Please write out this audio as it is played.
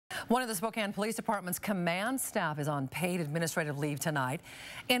One of the Spokane Police Department's command staff is on paid administrative leave tonight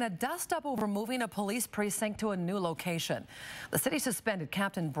in a dust-up over moving a police precinct to a new location. The city suspended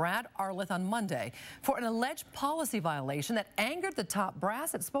Captain Brad Arleth on Monday for an alleged policy violation that angered the top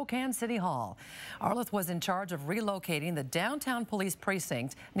brass at Spokane City Hall. Arleth was in charge of relocating the downtown police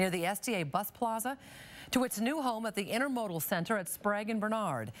precinct near the SDA bus plaza to its new home at the Intermodal Center at Sprague and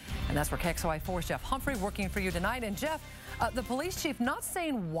Bernard. And that's where KXLY4's Jeff Humphrey working for you tonight. And Jeff, the police chief not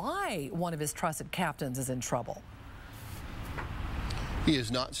saying why one of his trusted captains is in trouble. He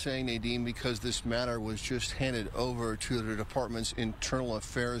is not saying, Nadine, because this matter was just handed over to the department's internal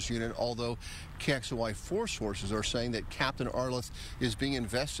affairs unit, although KXLY4 sources are saying that Captain Arleth is being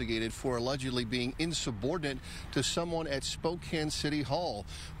investigated for allegedly being insubordinate to someone at Spokane City Hall.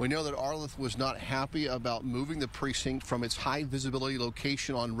 We know that Arleth was not happy about moving the precinct from its high visibility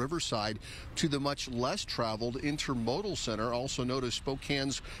location on Riverside to the much less traveled Intermodal Center, also known as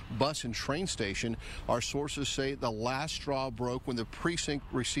Spokane's bus and train station. Our sources say the last straw broke when the precinct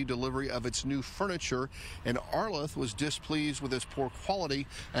received delivery of its new furniture, and Arleth was displeased with its poor quality,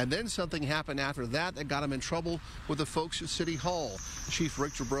 and then something happened after that got him in trouble with the folks at City Hall. Chief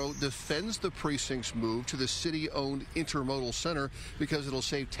Richter Bro defends the precinct's move to the city-owned Intermodal Center because it'll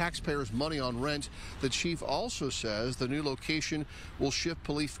save taxpayers money on rent. The chief also says the new location will shift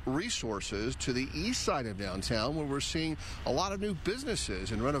police resources to the east side of downtown, where we're seeing a lot of new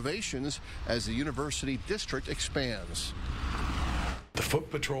businesses and renovations as the University District expands. The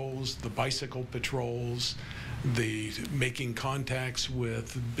foot patrols, the bicycle patrols, the making contacts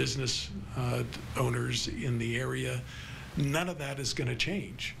with business owners in the area, none of that is going to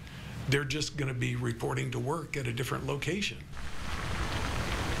change. They're just going to be reporting to work at a different location.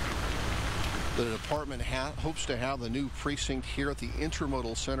 The department hopes to have the new precinct here at the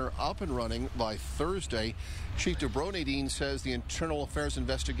Intermodal Center up and running by Thursday. Chief DeBro Nadine says the internal affairs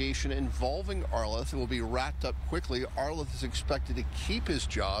investigation involving Arleth will be wrapped up quickly. Arleth is expected to keep his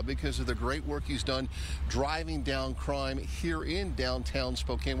job because of the great work he's done driving down crime here in downtown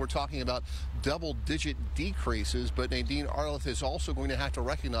Spokane. We're talking about double-digit decreases, but Nadine, Arleth is also going to have to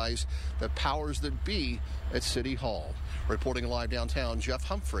recognize the powers that be at City Hall. Reporting live downtown, Jeff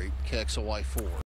Humphrey, KXLY4.